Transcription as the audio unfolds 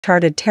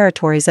uncharted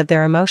territories of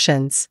their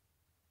emotions.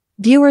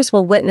 Viewers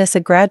will witness a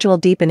gradual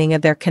deepening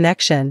of their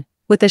connection,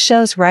 with the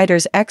show's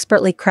writers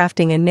expertly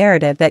crafting a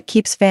narrative that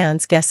keeps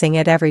fans guessing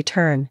at every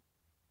turn.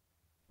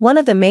 One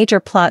of the major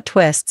plot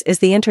twists is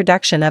the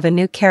introduction of a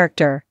new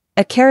character,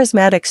 a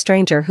charismatic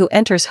stranger who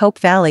enters Hope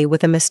Valley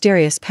with a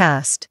mysterious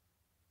past.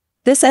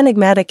 This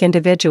enigmatic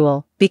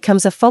individual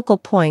becomes a focal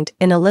point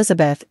in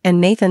Elizabeth and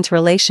Nathan's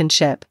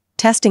relationship,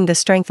 testing the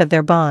strength of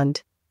their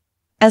bond.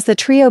 As the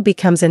trio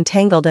becomes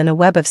entangled in a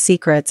web of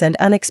secrets and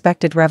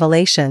unexpected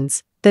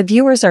revelations, the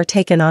viewers are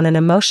taken on an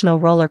emotional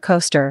roller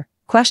coaster,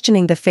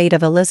 questioning the fate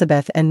of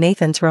Elizabeth and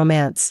Nathan's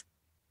romance.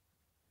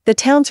 The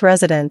town's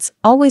residents,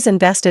 always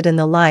invested in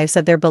the lives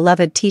of their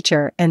beloved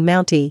teacher and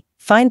Mountie,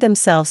 find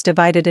themselves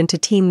divided into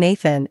Team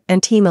Nathan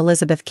and Team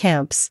Elizabeth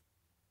camps.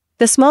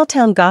 The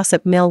small-town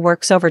gossip mill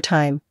works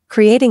overtime,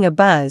 creating a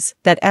buzz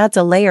that adds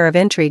a layer of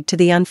intrigue to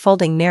the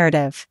unfolding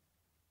narrative.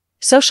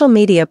 Social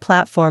media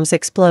platforms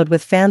explode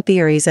with fan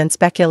theories and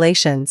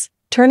speculations,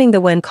 turning the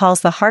When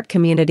Calls the Heart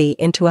community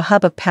into a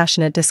hub of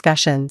passionate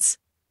discussions.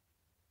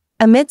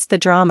 Amidst the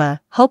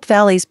drama, Hope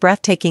Valley's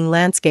breathtaking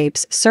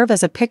landscapes serve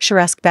as a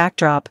picturesque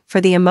backdrop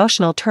for the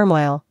emotional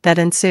turmoil that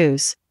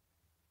ensues.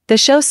 The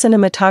show's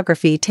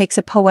cinematography takes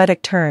a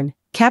poetic turn,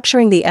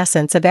 capturing the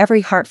essence of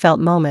every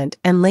heartfelt moment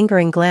and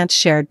lingering glance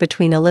shared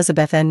between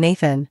Elizabeth and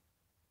Nathan.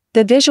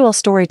 The visual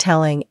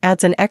storytelling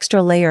adds an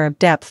extra layer of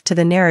depth to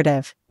the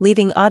narrative,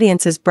 leaving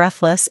audiences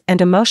breathless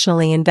and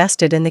emotionally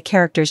invested in the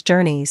characters'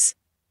 journeys.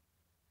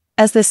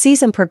 As the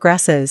season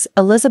progresses,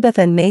 Elizabeth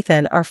and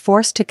Nathan are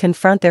forced to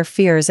confront their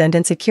fears and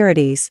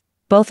insecurities,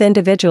 both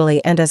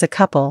individually and as a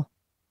couple.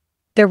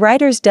 The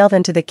writers delve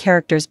into the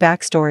characters'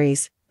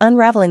 backstories,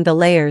 unraveling the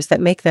layers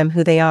that make them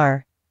who they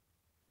are.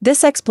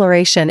 This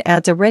exploration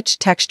adds a rich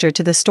texture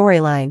to the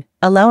storyline,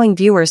 allowing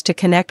viewers to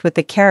connect with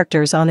the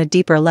characters on a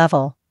deeper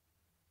level.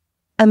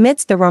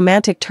 Amidst the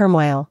romantic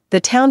turmoil, the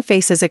town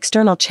faces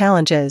external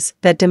challenges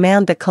that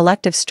demand the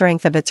collective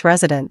strength of its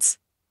residents.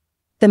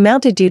 The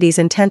mounted duties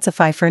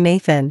intensify for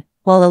Nathan,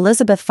 while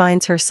Elizabeth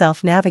finds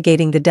herself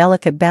navigating the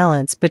delicate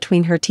balance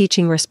between her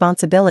teaching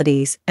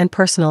responsibilities and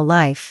personal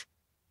life.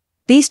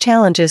 These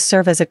challenges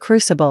serve as a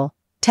crucible,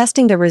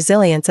 testing the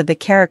resilience of the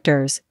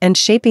characters and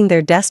shaping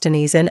their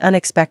destinies in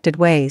unexpected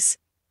ways.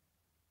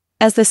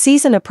 As the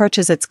season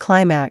approaches its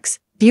climax,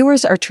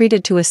 viewers are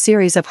treated to a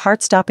series of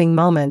heart-stopping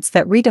moments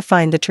that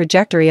redefine the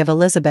trajectory of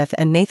Elizabeth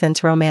and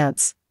Nathan's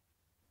romance.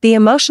 The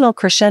emotional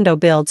crescendo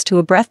builds to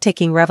a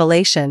breathtaking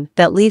revelation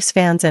that leaves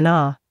fans in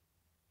awe.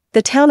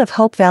 The town of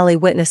Hope Valley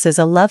witnesses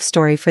a love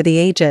story for the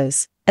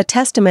ages, a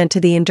testament to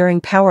the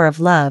enduring power of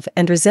love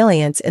and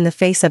resilience in the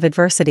face of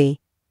adversity.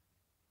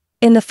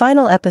 In the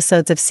final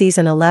episodes of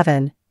Season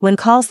 11, When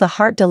Calls the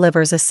Heart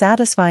delivers a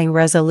satisfying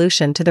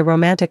resolution to the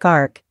romantic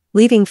arc,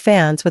 leaving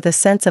fans with a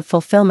sense of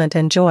fulfillment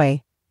and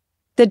joy.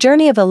 The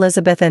journey of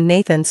Elizabeth and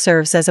Nathan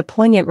serves as a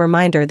poignant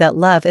reminder that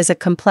love is a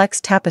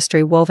complex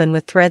tapestry woven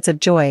with threads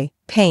of joy,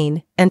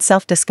 pain, and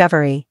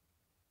self-discovery.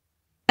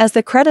 As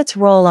the credits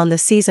roll on the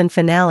season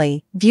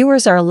finale,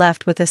 viewers are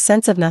left with a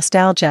sense of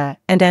nostalgia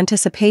and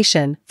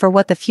anticipation for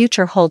what the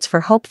future holds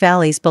for Hope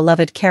Valley's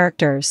beloved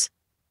characters.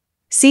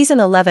 Season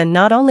 11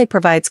 not only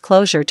provides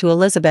closure to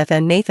Elizabeth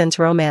and Nathan's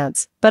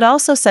romance, but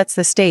also sets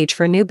the stage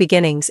for new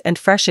beginnings and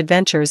fresh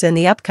adventures in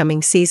the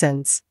upcoming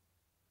seasons.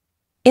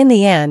 In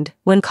the end,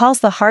 When Calls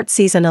the Heart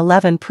Season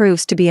 11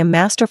 proves to be a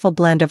masterful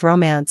blend of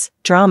romance,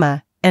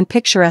 drama, and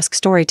picturesque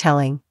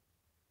storytelling.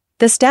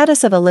 The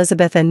status of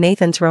Elizabeth and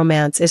Nathan's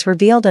romance is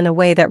revealed in a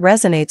way that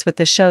resonates with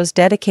the show's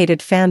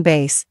dedicated fan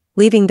base,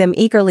 leaving them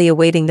eagerly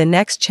awaiting the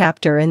next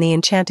chapter in the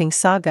enchanting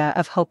saga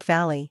of Hope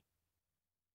Valley.